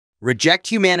Reject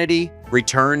humanity,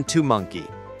 return to monkey.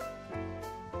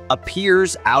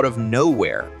 Appears out of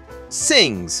nowhere.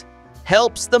 Sings,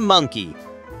 helps the monkey.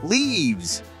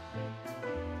 Leaves.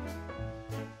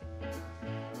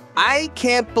 I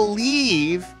can't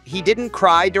believe he didn't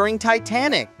cry during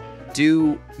Titanic.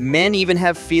 Do men even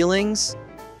have feelings?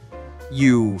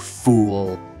 You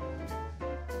fool.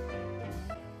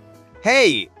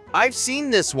 Hey, I've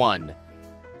seen this one.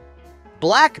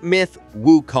 Black myth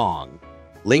Wukong.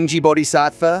 Lingji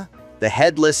Bodhisattva, the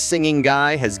headless singing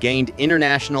guy, has gained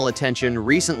international attention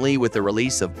recently with the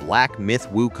release of Black Myth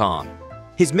Wukong.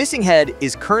 His missing head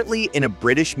is currently in a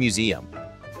British museum.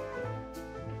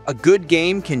 A good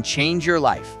game can change your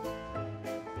life.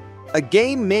 A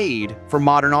game made for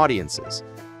modern audiences.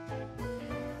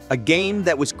 A game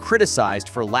that was criticized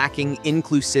for lacking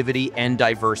inclusivity and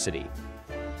diversity.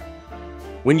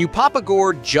 When you pop a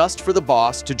gourd just for the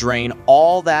boss to drain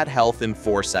all that health in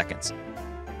 4 seconds.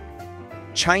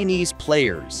 Chinese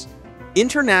players,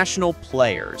 international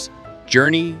players,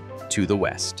 journey to the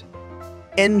West.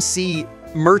 NC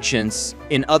merchants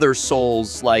in other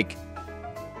souls like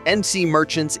NC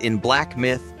merchants in Black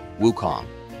Myth Wukong.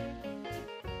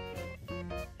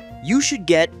 You should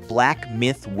get Black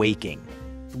Myth Waking.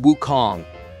 Wukong.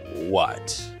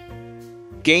 What?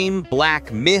 Game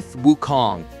Black Myth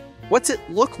Wukong. What's it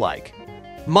look like?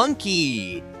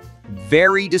 Monkey.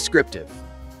 Very descriptive.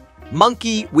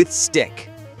 Monkey with stick.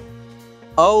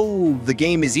 Oh, the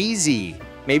game is easy.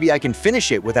 Maybe I can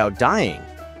finish it without dying.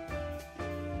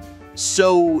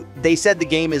 So, they said the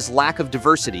game is lack of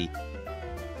diversity.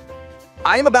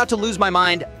 I am about to lose my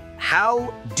mind.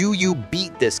 How do you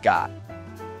beat this guy?